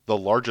The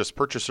largest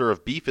purchaser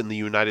of beef in the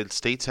United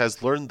States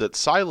has learned that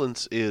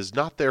silence is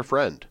not their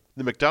friend.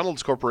 The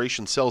McDonald's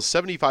Corporation sells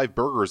 75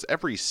 burgers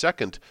every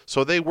second,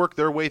 so they work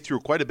their way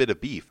through quite a bit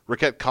of beef.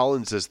 Raquette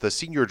Collins is the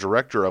Senior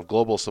Director of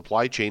Global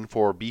Supply Chain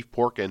for beef,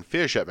 pork, and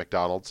fish at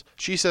McDonald's.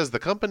 She says the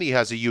company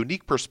has a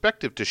unique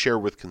perspective to share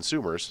with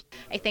consumers.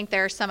 I think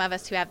there are some of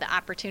us who have the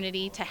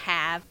opportunity to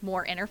have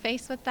more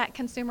interface with that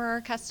consumer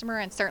or customer,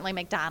 and certainly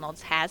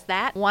McDonald's has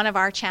that. One of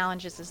our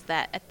challenges is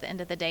that at the end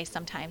of the day,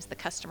 sometimes the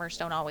customers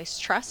don't always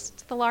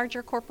trust the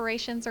larger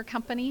corporations or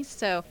companies,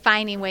 so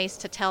finding ways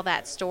to tell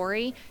that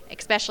story,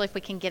 especially if we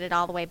can get it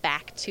all the way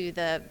back to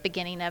the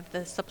beginning of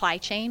the supply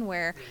chain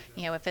where,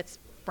 if it's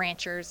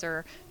ranchers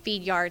or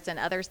feed yards and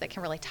others that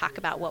can really talk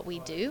about what we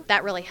do.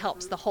 That really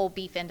helps the whole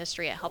beef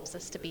industry. It helps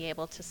us to be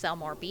able to sell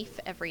more beef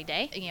every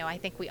day. I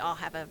think we all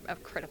have a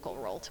critical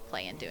role to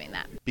play in doing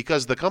that.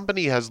 Because the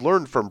company has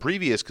learned from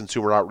previous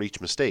consumer outreach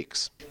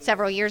mistakes.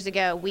 Several years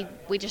ago,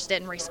 we just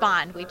didn't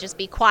respond. We'd just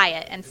be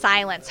quiet, and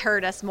silence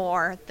hurt us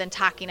more than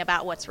talking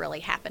about what's really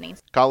happening.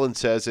 Collins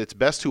says it's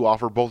best to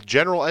offer both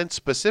general and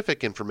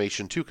specific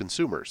information to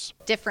consumers.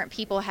 Different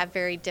people have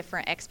very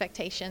different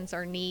expectations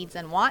or needs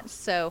and wants,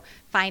 so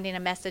finding a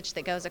message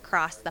that goes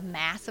across the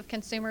mass of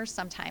consumers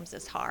sometimes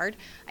is hard.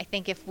 I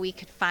think if we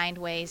could find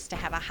ways to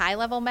have a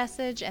high-level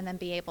message and then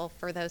be able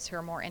for those who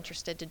are more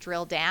interested to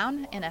drill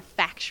down in a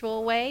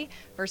factual way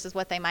versus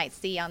what they might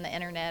see on the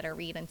internet or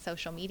read in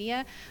social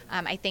media,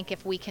 I think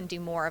if we can do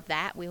more of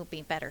that, we will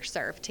be better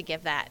served to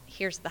give that.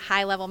 Here's the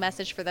high-level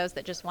message for those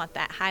that just want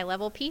that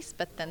high-level piece,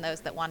 but then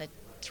those that want to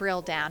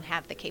drill down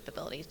have the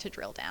capability to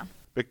drill down.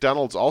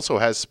 McDonald's also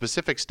has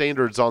specific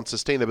standards on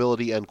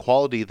sustainability and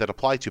quality that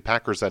apply to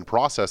packers and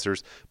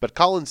processors, but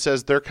Collins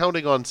says they're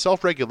counting on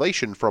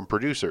self-regulation from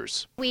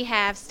producers. We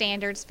have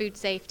standards, food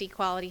safety,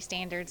 quality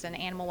standards, and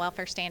animal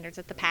welfare standards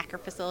at the packer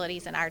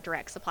facilities and our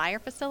direct supplier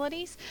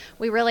facilities.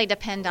 We really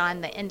depend on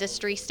the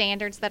industry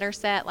standards that are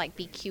set, like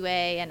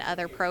BQA and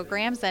other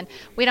programs, and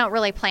we don't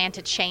really plan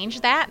to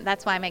change that.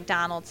 That's why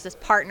McDonald's is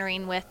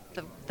partnering with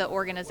the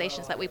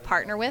organizations that we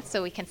partner with,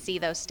 so we can see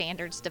those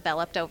standards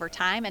developed over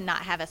time and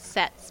not have a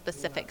set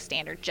specific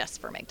standard just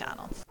for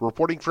McDonald's.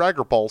 Reporting for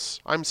AgriPulse,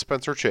 I'm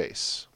Spencer Chase.